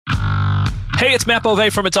Hey, it's Matt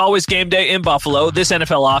Bove from It's Always Game Day in Buffalo. This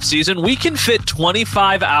NFL offseason, we can fit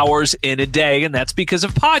 25 hours in a day, and that's because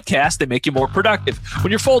of podcasts. They make you more productive.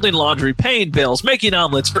 When you're folding laundry, paying bills, making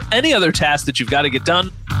omelets, or any other task that you've got to get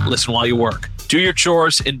done, listen while you work. Do your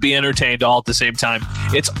chores and be entertained all at the same time.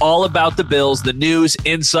 It's all about the Bills, the news,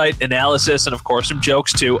 insight, analysis, and of course some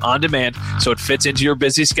jokes too, on demand, so it fits into your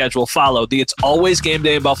busy schedule. Follow the It's Always Game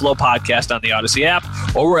Day in Buffalo podcast on the Odyssey app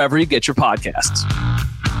or wherever you get your podcasts.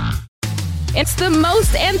 It's the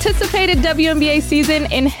most anticipated WNBA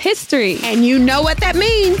season in history. And you know what that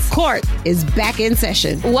means. Court is back in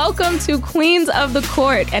session. Welcome to Queens of the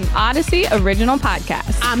Court, an Odyssey original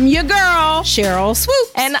podcast. I'm your girl, Cheryl Swoop.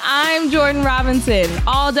 And I'm Jordan Robinson.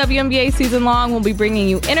 All WNBA season long, we'll be bringing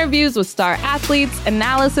you interviews with star athletes,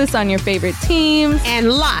 analysis on your favorite teams,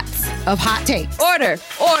 and lots of hot takes.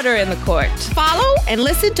 Order in the court. Follow and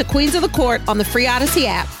listen to Queens of the Court on the free Odyssey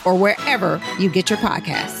app or wherever you get your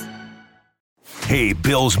podcasts. Hey,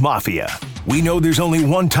 Bills Mafia. We know there's only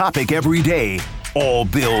one topic every day. All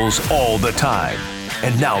Bills, all the time.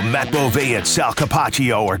 And now Matt Bove and Sal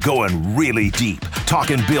Capaccio are going really deep,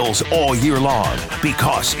 talking Bills all year long,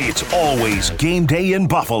 because it's always game day in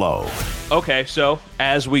Buffalo. Okay, so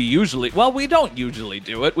as we don't usually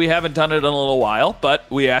do it. We haven't done it in a little while, but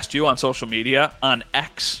we asked you on social media, on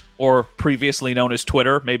X, or previously known as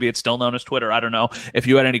Twitter. Maybe it's still known as Twitter. I don't know. If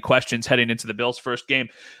you had any questions heading into the Bills' first game,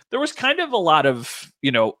 there was kind of a lot of,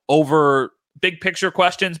 over big picture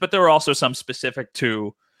questions, but there were also some specific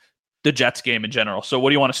to the Jets game in general. So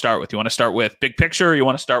what do you want to start with? You want to start with big picture, or you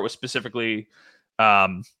want to start with specifically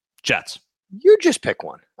Jets? You just pick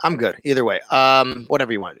one. I'm good. Either way.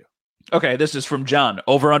 Whatever you want to do. Okay, this is from John.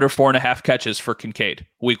 Over under 4.5 catches for Kincaid,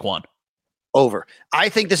 week 1. Over. I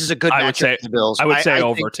think this is a good matchup for the Bills. I would say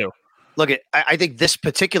over think, too. Look, I think this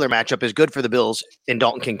particular matchup is good for the Bills in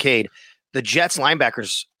Dalton Kincaid. The Jets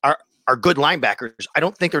linebackers are good linebackers. I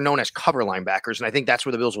don't think they're known as cover linebackers, and I think that's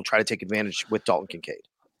where the Bills will try to take advantage with Dalton Kincaid.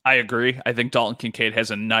 I agree. I think Dalton Kincaid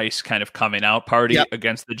has a nice kind of coming out party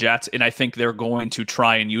against the Jets, and I think they're going to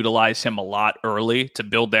try and utilize him a lot early to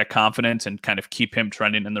build that confidence and kind of keep him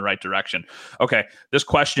trending in the right direction. Okay, this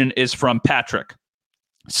question is from Patrick.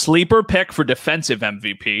 Sleeper pick for defensive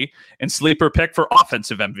MVP and sleeper pick for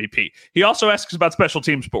offensive MVP. He also asks about special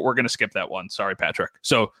teams, but we're going to skip that one. Sorry, Patrick.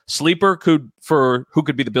 So sleeper who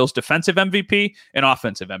could be the Bills' defensive MVP and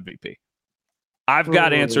offensive MVP. I've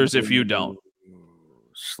got answers if you don't.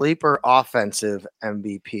 Sleeper offensive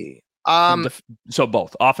MVP. So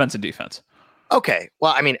both offense and defense. Okay.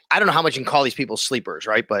 Well, I mean, I don't know how much you can call these people sleepers,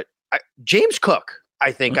 right? But James Cook,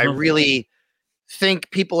 I think I really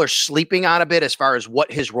think people are sleeping on a bit as far as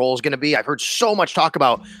what his role is going to be. I've heard so much talk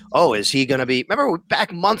about, is he going to be, remember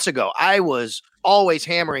back months ago, I was always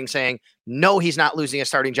hammering saying, no, he's not losing a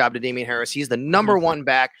starting job to Damian Harris. He's the number one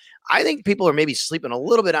back. I think people are maybe sleeping a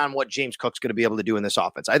little bit on what James Cook's going to be able to do in this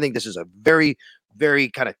offense. I think this is a very, very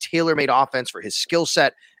kind of tailor-made offense for his skill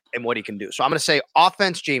set and what he can do. So I'm going to say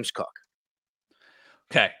offense, James Cook.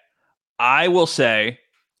 Okay. I will say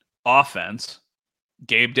offense,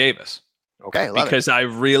 Gabe Davis. Okay, because I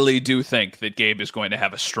really do think that Gabe is going to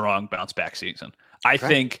have a strong bounce back season. I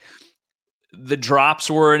think the drops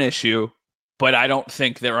were an issue, but I don't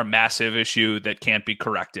think they're a massive issue that can't be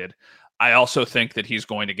corrected. I also think that he's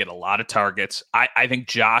going to get a lot of targets. I think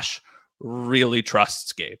Josh really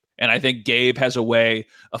trusts Gabe, and I think Gabe has a way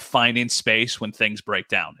of finding space when things break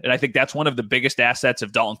down. And I think that's one of the biggest assets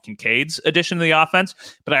of Dalton Kincaid's addition to the offense,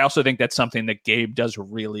 but I also think that's something that Gabe does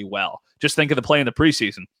really well. Just think of the play in the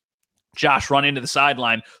preseason. Josh running to the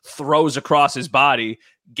sideline, throws across his body.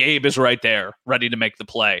 Gabe is right there, ready to make the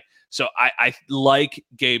play. So I like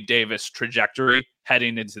Gabe Davis' trajectory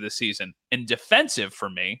heading into the season. And defensive for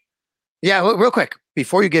me. Yeah, real quick,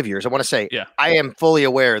 before you give yours, I want to say, I am fully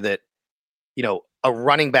aware that, a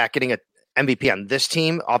running back getting an MVP on this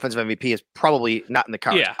team, offensive MVP, is probably not in the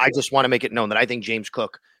cards. Yeah. I just want to make it known that I think James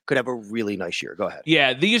Cook could have a really nice year. Go ahead.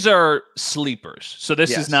 Yeah, these are sleepers. So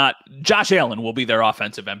this is not Josh Allen will be their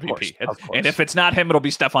offensive MVP. Of course. And if it's not him, it'll be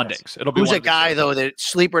Stephon Diggs. It'll be who's a guy though that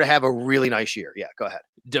sleeper to have a really nice year. Yeah, go ahead.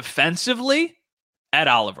 Defensively, Ed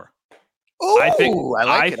Oliver. Oh, I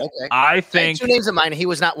like it. Okay. I think 2 names of mine. He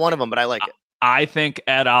was not one of them, but I like it. I think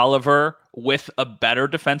Ed Oliver with a better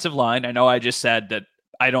defensive line. I know I just said that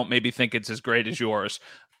I don't maybe think it's as great as yours,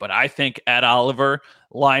 but I think Ed Oliver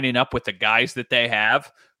lining up with the guys that they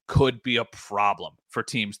have could be a problem for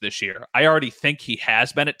teams this year. I already think he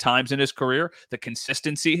has been at times in his career. The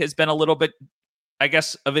consistency has been a little bit, I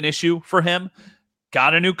guess, of an issue for him.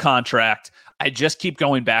 Got a new contract. I just keep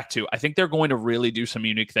going back to, I think they're going to really do some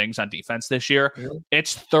unique things on defense this year.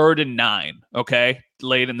 It's 3rd and 9, okay,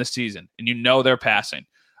 late in the season, and they're passing.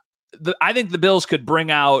 I think the Bills could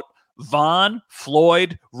bring out Vaughn,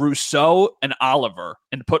 Floyd, Rousseau, and Oliver,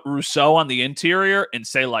 and put Rousseau on the interior and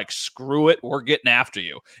say, like, screw it, we're getting after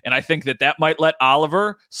you. And I think that might let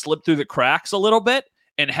Oliver slip through the cracks a little bit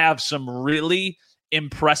and have some really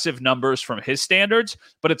impressive numbers from his standards.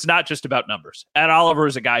 But it's not just about numbers. Ed Oliver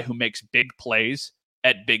is a guy who makes big plays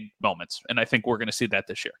at big moments, and I think we're going to see that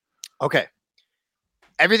this year. Okay.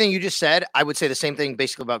 Everything you just said, I would say the same thing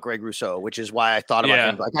basically about Greg Rousseau, which is why I thought about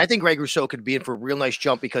him. Like, I think Greg Rousseau could be in for a real nice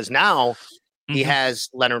jump because now he has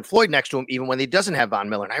Leonard Floyd next to him, even when he doesn't have Von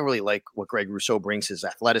Miller. And I really like what Greg Rousseau brings, his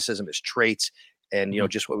athleticism, his traits, and,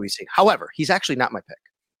 just what we see. However, he's actually not my pick.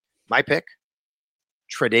 My pick,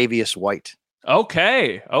 Tre'Davious White.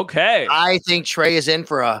 Okay. I think Trey is in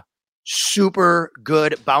for a super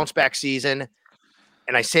good bounce back season.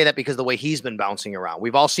 And I say that because of the way he's been bouncing around.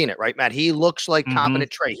 We've all seen it, right, Matt? He looks like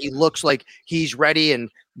competent Trey. He looks like he's ready and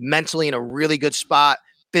mentally in a really good spot,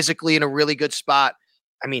 physically in a really good spot.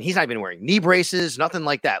 I mean, he's not even wearing knee braces, nothing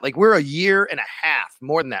like that. Like, we're a year and a half,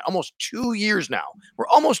 more than that, almost 2 years now. We're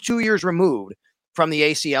almost 2 years removed from the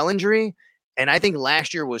ACL injury. And I think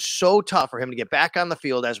last year was so tough for him to get back on the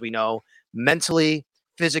field, as we know, mentally,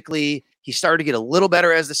 physically. He started to get a little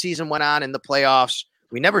better as the season went on in the playoffs.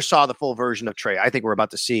 We never saw the full version of Trey. I think we're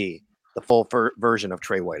about to see the full version of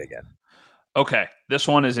Trey White again. Okay, this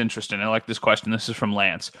one is interesting. I like this question. This is from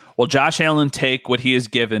Lance. Will Josh Allen take what he is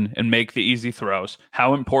given and make the easy throws?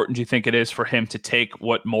 How important do you think it is for him to take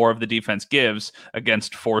what more of the defense gives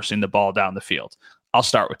against forcing the ball down the field? I'll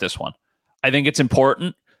start with this one. I think it's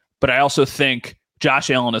important, but I also think Josh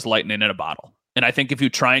Allen is lightning in a bottle. And I think if you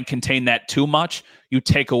try and contain that too much, you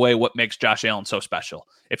take away what makes Josh Allen so special.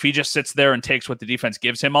 If he just sits there and takes what the defense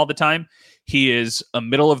gives him all the time, he is a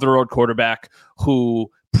middle-of-the-road quarterback who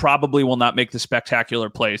probably will not make the spectacular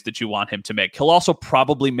plays that you want him to make. He'll also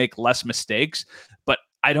probably make less mistakes, but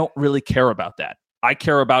I don't really care about that. I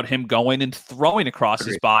care about him going and throwing across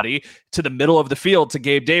his body to the middle of the field to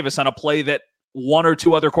Gabe Davis on a play that one or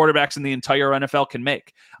two other quarterbacks in the entire NFL can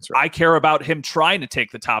make. Right. I care about him trying to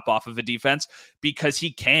take the top off of a defense because he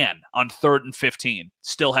can, on 3rd and 15,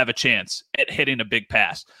 still have a chance at hitting a big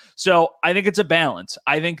pass. So I think it's a balance.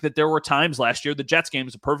 I think that there were times last year, the Jets game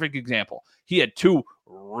is a perfect example. He had 2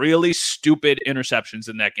 really stupid interceptions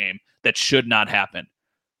in that game that should not happen.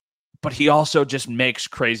 But he also just makes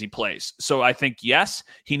crazy plays. So I think, yes,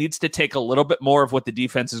 he needs to take a little bit more of what the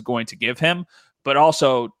defense is going to give him, but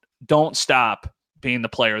also don't stop being the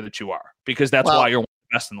player that you are, because that's why you're one of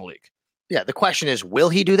the best in the league. Yeah. The question is, will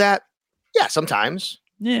he do that? Yeah, sometimes.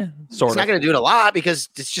 Yeah, sort of. He's not going to do it a lot because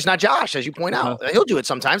it's just not Josh, as you point out. He'll do it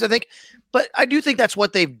sometimes, I think. But I do think that's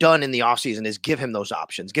what they've done in the offseason is give him those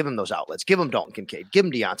options, give him those outlets, give him Dalton Kincaid, give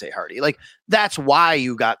him Deontay Hardy. Like, that's why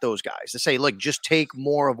you got those guys to say, look, just take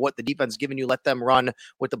more of what the defense is giving you, let them run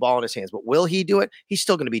with the ball in his hands. But will he do it? He's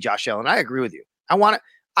still going to be Josh Allen. I agree with you.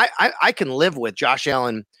 I can live with Josh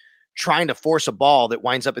Allen trying to force a ball that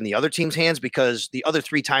winds up in the other team's hands, because the other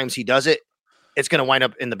 3 times he does it, it's going to wind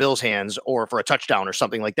up in the Bills' hands or for a touchdown or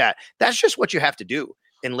something like that. That's just what you have to do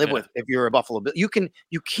and live with if you're a Buffalo Bill. You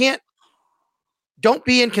can't, don't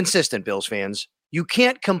be inconsistent, Bills fans. You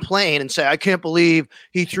can't complain and say, I can't believe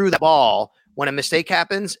he threw that ball when a mistake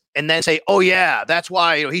happens, and then say, oh yeah, that's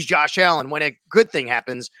why he's Josh Allen when a good thing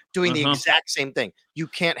happens, doing the exact same thing. You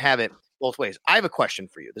can't have it both ways. I have a question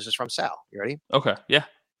for you. This is from Sal. You ready? Okay. Yeah.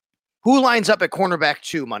 Who lines up at cornerback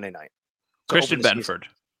 2 Monday night? Christian Benford.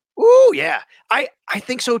 Ooh, yeah. I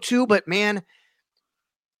think so too, but man,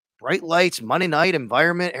 bright lights, Monday night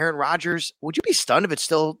environment, Aaron Rodgers. Would you be stunned if it's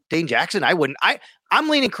still Dane Jackson? I wouldn't. I'm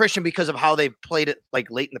leaning Christian because of how they played it like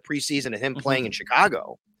late in the preseason and him playing in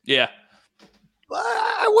Chicago. Yeah. But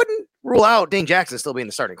I wouldn't rule out Dane Jackson still being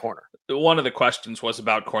the starting corner. One of the questions was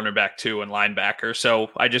about cornerback 2 and linebacker. So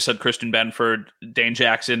I just said Christian Benford, Dane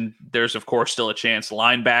Jackson. There's, of course, still a chance.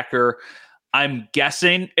 Linebacker, I'm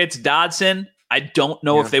guessing it's Dodson. I don't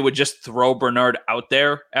know if they would just throw Bernard out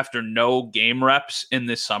there after no game reps in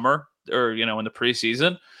this summer or, in the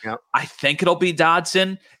preseason. Yep. I think it'll be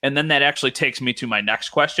Dodson. And then that actually takes me to my next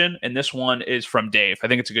question. And this one is from Dave. I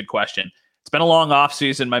think it's a good question. It's been a long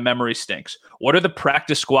offseason. My memory stinks. What are the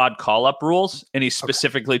practice squad call-up rules? And he's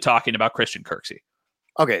specifically talking about Christian Kirksey.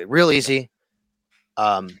 Okay, real easy.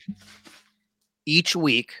 Each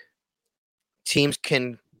week, teams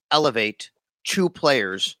can elevate 2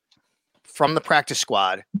 players from the practice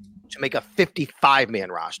squad to make a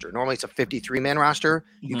 55-man roster. Normally, it's a 53-man roster.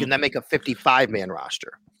 You can then make a 55-man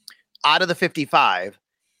roster. Out of the 55,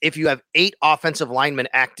 if you have 8 offensive linemen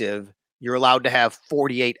active, you're allowed to have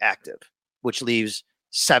 48 active, which leaves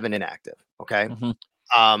 7 inactive. Okay.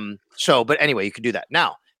 But anyway, you can do that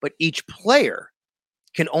now, but each player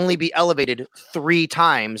can only be elevated 3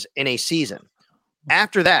 times in a season.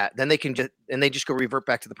 After that, then they just go revert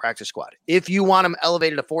back to the practice squad. If you want them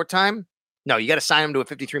elevated a 4th time, no, you got to sign them to a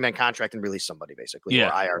 53-man contract and release somebody, basically, or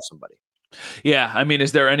IR somebody. Yeah, I mean,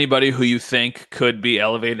 is there anybody who you think could be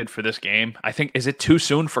elevated for this game? I think, is it too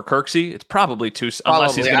soon for Kirksey? It's probably too soon,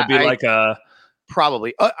 unless he's going to be like a...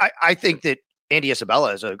 Probably. I think that Andy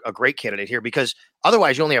Isabella is a great candidate here, because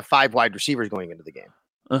otherwise you only have 5 wide receivers going into the game.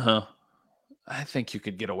 I think you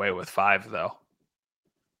could get away with 5, though.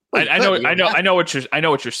 Well, I know what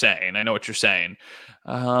you're saying.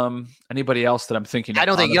 Anybody else that I'm thinking? I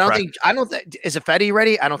don't think. Is Ifedi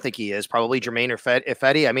ready? I don't think he is. Probably Jermaine or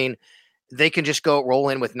Ifedi. I mean, they can just roll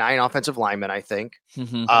in with 9 offensive linemen, I think.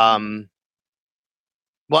 Well,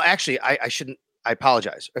 actually, I shouldn't. I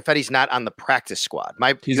apologize. Ifedi's not on the practice squad.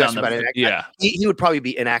 He's on the he would probably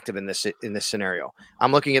be inactive in this scenario.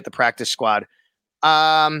 I'm looking at the practice squad.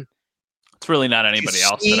 It's really not anybody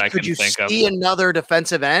else that I can think of. Could you see another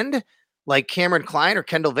defensive end like Cameron Klein or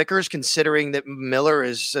Kendall Vickers, considering that Miller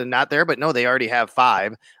is not there? But no, they already have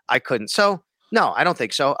 5. I couldn't. So no, I don't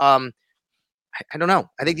think so. I don't know.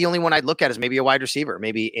 I think the only one I'd look at is maybe a wide receiver,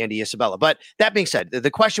 maybe Andy Isabella. But that being said, the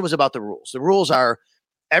question was about the rules. The rules are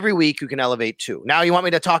every week you can elevate 2. Now you want me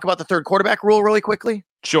to talk about the 3rd quarterback rule really quickly?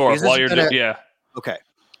 Sure. While you're yeah. Okay.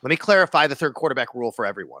 Let me clarify the 3rd quarterback rule for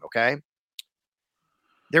everyone. Okay.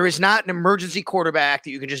 There is not an emergency quarterback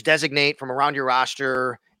that you can just designate from around your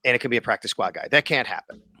roster and it can be a practice squad guy. That can't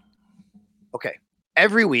happen. Okay.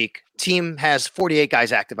 Every week, team has 48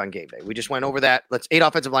 guys active on game day. We just went over that. 8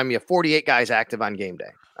 offensive linemen. We have 48 guys active on game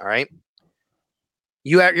day. All right.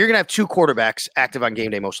 You're going to have 2 quarterbacks active on game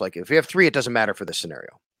day, most likely. If you have 3, it doesn't matter for this scenario.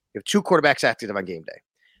 You have 2 quarterbacks active on game day.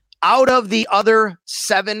 Out of the other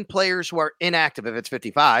 7 players who are inactive, if it's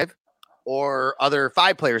 55, or other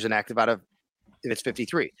 5 players inactive if it's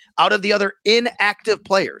 53, out of the other inactive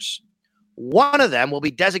players, one of them will be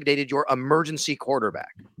designated your emergency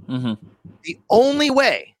quarterback. The only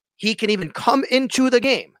way he can even come into the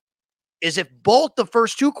game is if both the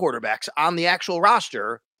first 2 quarterbacks on the actual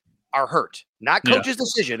roster are hurt. Not coach's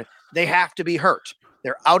decision. They have to be hurt.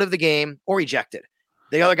 They're out of the game or ejected.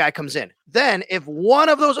 The other guy comes in. Then if one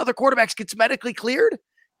of those other quarterbacks gets medically cleared,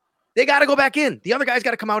 they got to go back in. The other guy's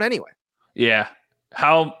got to come out anyway. Yeah.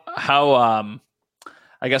 How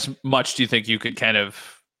I guess much do you think you could kind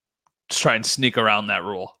of try and sneak around that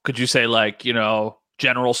rule? Could you say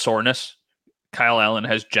general soreness? Kyle Allen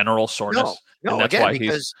has general soreness. No, and that's again, why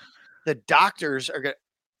because the doctors are going to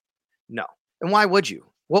no. And why would you?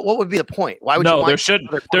 What would be the point? Why would you want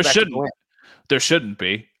there shouldn't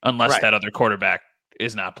be unless that other quarterback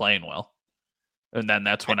is not playing well. And then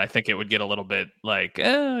that's when I think it would get a little bit like,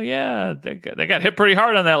 they got hit pretty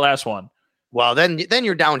hard on that last one. Well, then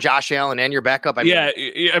you're down Josh Allen and your backup. I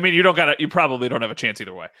mean, you probably don't have a chance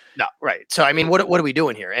either way. No, right. So, I mean, what are we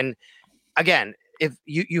doing here? And again, if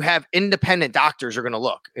you have independent doctors are going to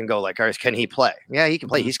look and go like, all right, can he play? Yeah, he can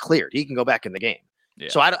play. He's cleared. He can go back in the game. Yeah.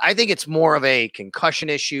 So I think it's more of a concussion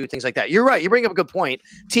issue, things like that. You're right. You bring up a good point.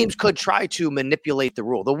 Teams could try to manipulate the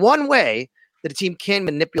rule. The one way that a team can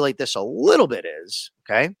manipulate this a little bit is,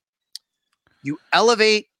 okay, you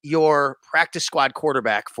elevate your practice squad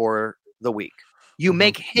quarterback for the week. You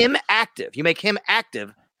make him active. You make him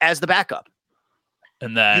active as the backup.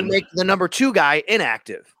 And then you make the number 2 guy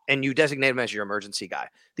inactive and you designate him as your emergency guy.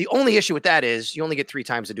 The only issue with that is you only get 3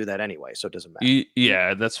 times to do that anyway, so it doesn't matter.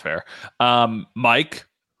 Yeah, that's fair. Mike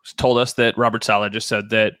told us that Robert Saleh just said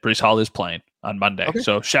that Breece Hall is playing on Monday. Okay.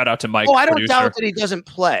 So shout out to Mike. Oh, I don't doubt that he doesn't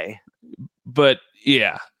play. But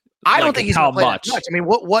yeah. I don't think he's going to play that much. I mean,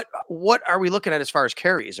 what are we looking at as far as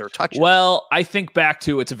carries or touches? Well, I think back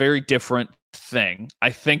to it's a very different thing. I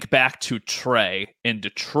think back to Trey in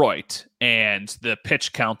Detroit and the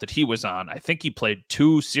pitch count that he was on. I think he played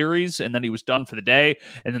 2 series and then he was done for the day.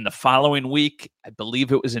 And then the following week, I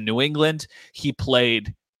believe it was in New England, he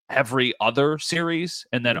played every other series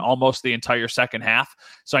and then almost the entire second half.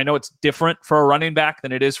 So I know it's different for a running back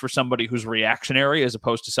than it is for somebody who's reactionary as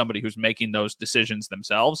opposed to somebody who's making those decisions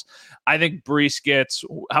themselves. I think Breece gets,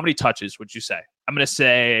 how many touches would you say? I'm going to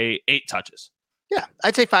say 8 touches. Yeah,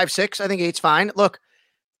 I'd say 5, 6. I think 8's fine. Look,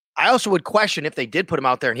 I also would question if they did put him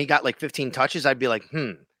out there and he got like 15 touches. I'd be like,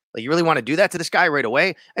 like, you really want to do that to this guy right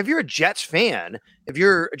away? If you're a Jets fan,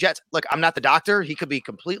 look, I'm not the doctor. He could be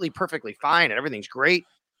completely perfectly fine and everything's great.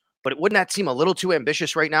 But wouldn't that seem a little too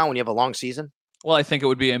ambitious right now when you have a long season? Well, I think it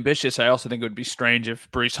would be ambitious. I also think it would be strange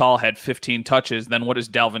if Breece Hall had 15 touches. Then what does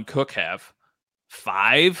Dalvin Cook have?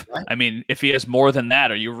 5. Right. I mean, if he has more than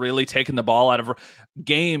that, are you really taking the ball out of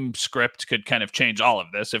game script could kind of change all of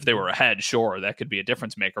this. If they were ahead, sure, that could be a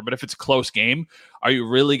difference maker. But if it's a close game, are you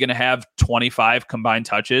really going to have 25 combined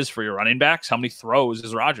touches for your running backs? How many throws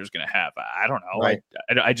is Rodgers going to have? I don't know. Right.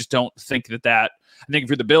 I just don't think that. I think if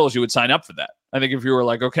you're the Bills, you would sign up for that. I think if you were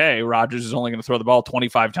like, okay, Rodgers is only going to throw the ball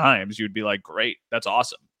 25 times, you'd be like, great, that's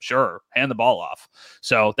awesome. Sure, hand the ball off.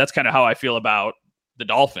 So that's kind of how I feel about the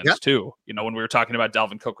Dolphins too. When we were talking about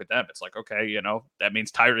Dalvin Cook with them, it's like, okay, that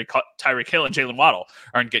means Tyreek Hill and Jalen Waddle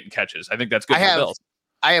aren't getting catches. I think that's good for the Bills.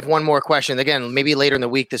 I have one more question. Again, maybe later in the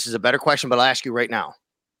week, this is a better question, but I'll ask you right now.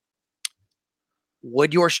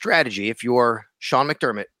 Would your strategy, if you're Sean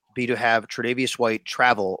McDermott, be to have Tre'Davious White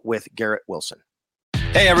travel with Garrett Wilson?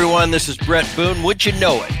 Hey everyone, this is Brett Boone. Would you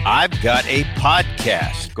know it? I've got a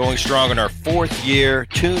podcast going strong in our 4th year.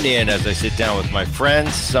 Tune in as I sit down with my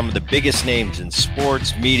friends, some of the biggest names in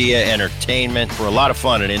sports, media, entertainment, for a lot of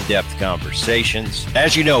fun and in-depth conversations.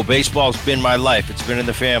 As you know, baseball's been my life. It's been in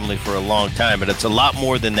the family for a long time, but it's a lot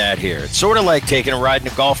more than that here. It's sort of like taking a ride in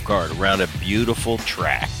a golf cart around a beautiful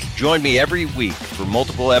track. Join me every week for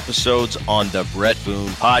multiple episodes on the Brett Boone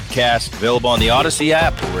Podcast, available on the Odyssey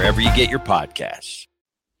app or wherever you get your podcasts.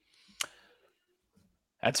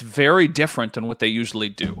 That's very different than what they usually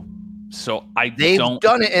do. So They've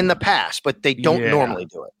done it in the past, but they don't normally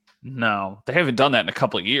do it. No, they haven't done that in a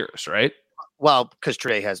couple of years, right? Well, because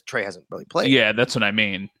Trey hasn't really played. Yeah, that's what I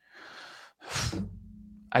mean.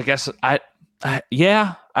 I guess I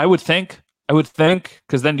would think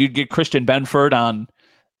because then you'd get Christian Benford on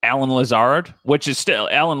Alan Lazard, which is still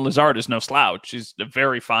Alan Lazard is no slouch. He's a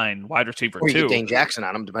very fine wide receiver or you too. Get Dane Jackson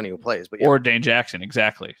on him, depending who plays, but or Dane Jackson,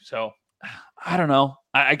 exactly. So I don't know.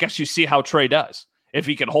 I guess you see how Trey does. If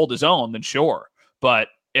he can hold his own, then sure. But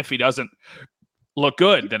if he doesn't look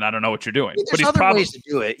good, then I don't know what you're doing. There's other ways to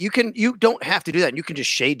do it. You don't have to do that. And you can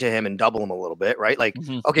just shade to him and double him a little bit, right? Like,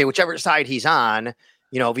 okay, whichever side he's on,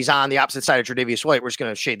 if he's on the opposite side of Tre'Davious White, we're just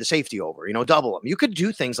going to shade the safety over, double him. You could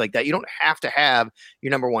do things like that. You don't have to have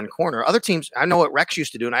your number one corner. Other teams, I know what Rex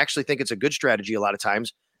used to do, and I actually think it's a good strategy a lot of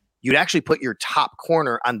times. You'd actually put your top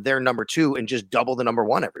corner on their number 2 and just double the number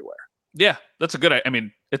 1 everywhere. Yeah, that's a good. I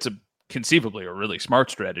mean, it's conceivably a really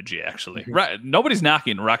smart strategy, actually. Right? Nobody's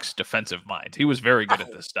knocking Ruck's defensive mind. He was very good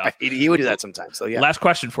at this stuff. He would do that sometimes. So yeah. Last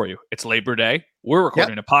question for you. It's Labor Day. We're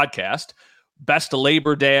recording a podcast. Best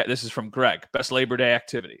Labor Day. This is from Greg. Best Labor Day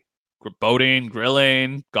activity: boating,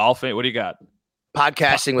 grilling, golfing. What do you got?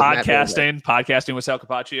 Podcasting with Sal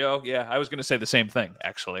Capaccio. Yeah, I was going to say the same thing,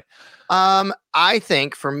 actually. I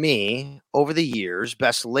think for me, over the years,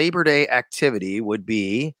 best Labor Day activity would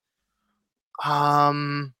be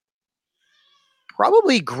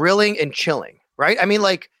probably grilling and chilling, right? I mean,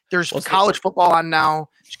 like there's college football on now.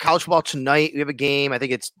 There's college football tonight. We have a game. I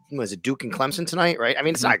think it's Duke and Clemson tonight, right? I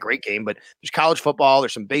mean, it's not a great game, but there's college football.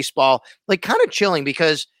 There's some baseball, like kind of chilling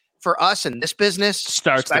because for us in this business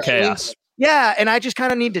starts the chaos. Yeah, and I just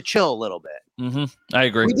kind of need to chill a little bit. I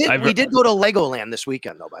agree. We did go to Legoland this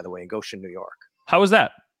weekend, though, by the way, in Goshen, New York. How was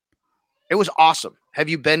that? It was awesome. Have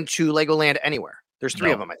you been to Legoland anywhere? There's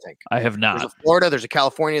 3 of them, I think. I have not. There's a Florida, there's a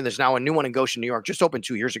California, there's now a new one in Goshen, New York. Just opened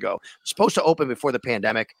 2 years ago. Supposed to open before the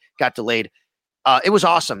pandemic, got delayed. It was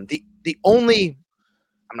awesome. The only,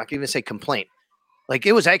 I'm not going to even say complaint, like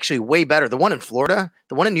it was actually way better. The one in Florida,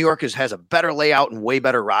 the one in New York has a better layout and way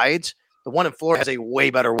better rides. The one in Florida has a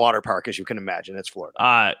way better water park, as you can imagine. It's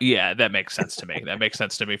Florida. Yeah, that makes sense to me. That makes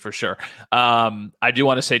sense to me for sure. I do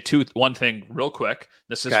want to say one thing real quick.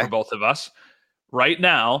 This is for both of us. Right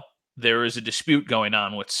now, there is a dispute going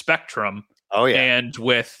on with Spectrum and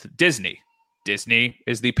with Disney. Disney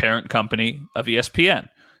is the parent company of ESPN.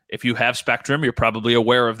 If you have Spectrum, you're probably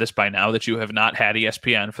aware of this by now that you have not had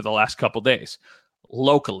ESPN for the last couple days.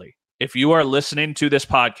 Locally, if you are listening to this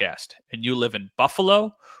podcast and you live in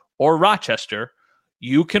Buffalo or Rochester,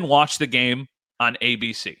 you can watch the game on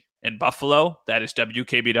ABC. In Buffalo, that is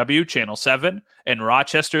WKBW, Channel 7. In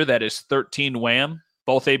Rochester, that is 13 WHAM,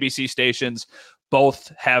 both ABC stations.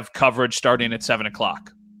 Both have coverage starting at 7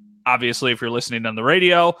 o'clock. Obviously, if you're listening on the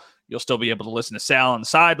radio, you'll still be able to listen to Sal on the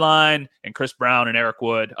sideline and Chris Brown and Eric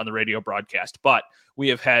Wood on the radio broadcast. But we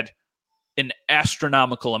have had an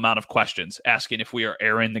astronomical amount of questions asking if we are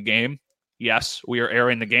airing the game. Yes, we are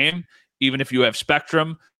airing the game. Even if you have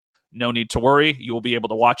Spectrum, no need to worry. You will be able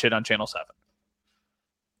to watch it on Channel 7.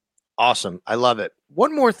 Awesome. I love it.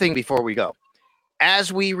 One more thing before we go.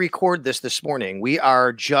 As we record this morning, we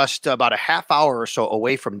are just about a half hour or so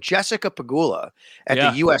away from Jessica Pegula at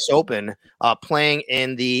the U.S. Open, playing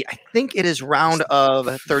in the, I think it is round of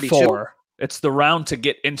 32. It's the round to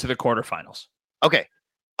get into the quarterfinals. Okay.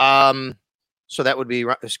 So that would be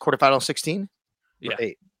quarterfinal 16? Yeah.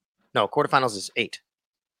 8. No, quarterfinals is 8.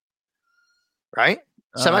 Right?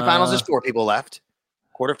 Semifinals is 4 people left.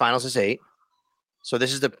 Quarterfinals is 8. So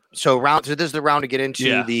this is the round to get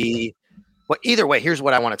into the. Well, either way, here's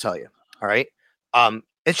what I want to tell you. All right.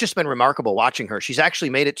 It's just been remarkable watching her. She's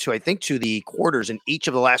actually made it to the quarters in each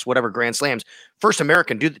of the last whatever Grand Slams. First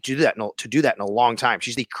American to do that in a long time.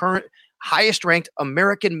 She's the current highest ranked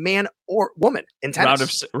American man or woman in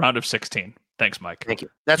tennis. Round of 16. Thanks, Mike. Thank you.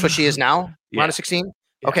 That's what she is now. Yeah. Round of 16.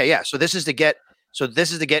 Yeah. Okay, yeah. So this is to get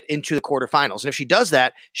into the quarterfinals, and if she does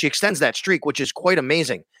that, she extends that streak, which is quite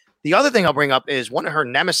amazing. The other thing I'll bring up is one of her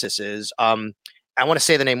nemesises. I want to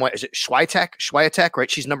say the name. What is it? Swiatek,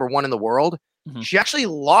 right? She's number 1 in the world. Mm-hmm. She actually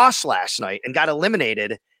lost last night and got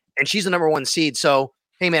eliminated, and she's the number 1 seed. So,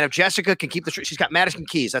 hey, man, if Jessica can keep she's got Madison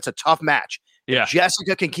Keys. That's a tough match. Yeah. If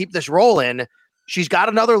Jessica can keep this rolling, she's got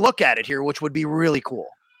another look at it here, which would be really cool.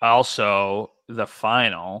 Also, the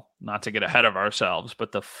final, not to get ahead of ourselves,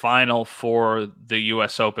 but the final for the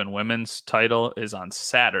U.S. Open women's title is on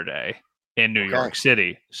Saturday in New York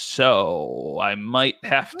City. So I might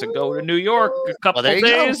have to go to New York a couple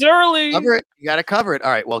days early. Cover it. You got to cover it.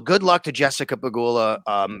 All right. Well, good luck to Jessica Pegula.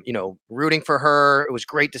 Rooting for her. It was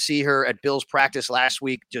great to see her at Bill's practice last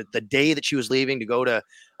week. The day that she was leaving to go to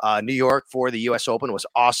New York for the U.S. Open was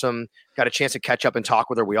awesome. Got a chance to catch up and talk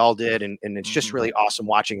with her. We all did. And it's just really awesome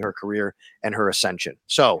watching her career and her ascension.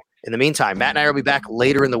 So in the meantime, Matt and I will be back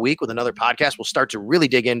later in the week with another podcast. We'll start to really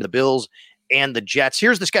dig into the Bills and the Jets.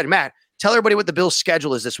 Here's the schedule. Matt, tell everybody what the Bills'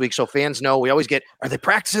 schedule is this week so fans know. We always get, are they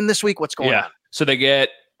practicing this week? What's going on? So they get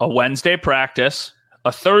a Wednesday practice,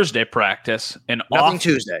 a Thursday practice, and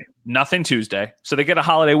Nothing Tuesday. So they get a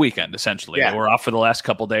holiday weekend, essentially. Yeah. They were off for the last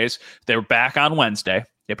couple days. They were back on Wednesday.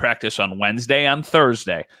 They practice on Wednesday, on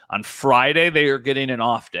Thursday. On Friday, they are getting an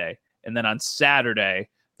off day. And then on Saturday,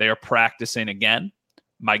 they are practicing again.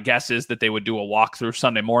 My guess is that they would do a walkthrough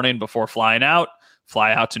Sunday morning before fly out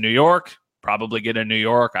to New York, probably get in New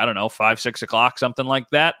York, 5, 6 o'clock, something like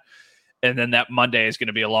that. And then that Monday is going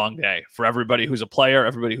to be a long day for everybody who's a player,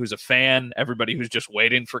 everybody who's a fan, everybody who's just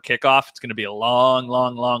waiting for kickoff. It's going to be a long,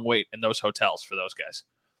 long, long wait in those hotels for those guys.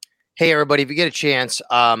 Hey, everybody, if you get a chance,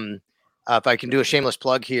 if I can do a shameless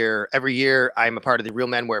plug here, every year I'm a part of the Real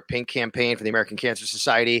Men Wear Pink campaign for the American Cancer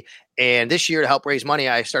Society. And this year, to help raise money,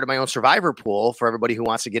 I started my own survivor pool for everybody who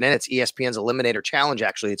wants to get in. It's ESPN's Eliminator Challenge,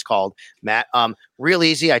 actually, it's called, Matt. Real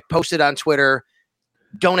easy. I posted on Twitter.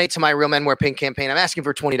 Donate to my Real Men Wear Pink campaign. I'm asking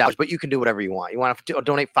for $20, but you can do whatever you want. You want to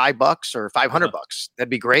donate $5 or $500? That'd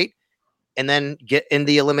be great. And then get in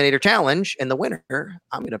the Eliminator Challenge. And the winner,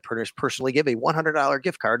 I'm going to personally give a $100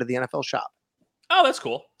 gift card to the NFL shop. Oh, that's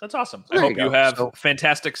cool. That's awesome. I hope you have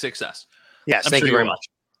fantastic success. Yes, thank you very much.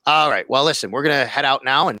 All right. Well, listen, we're going to head out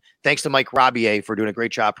now. And thanks to Mike Robier for doing a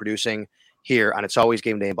great job producing here on It's Always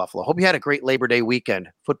Game Day in Buffalo. Hope you had a great Labor Day weekend.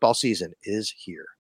 Football season is here.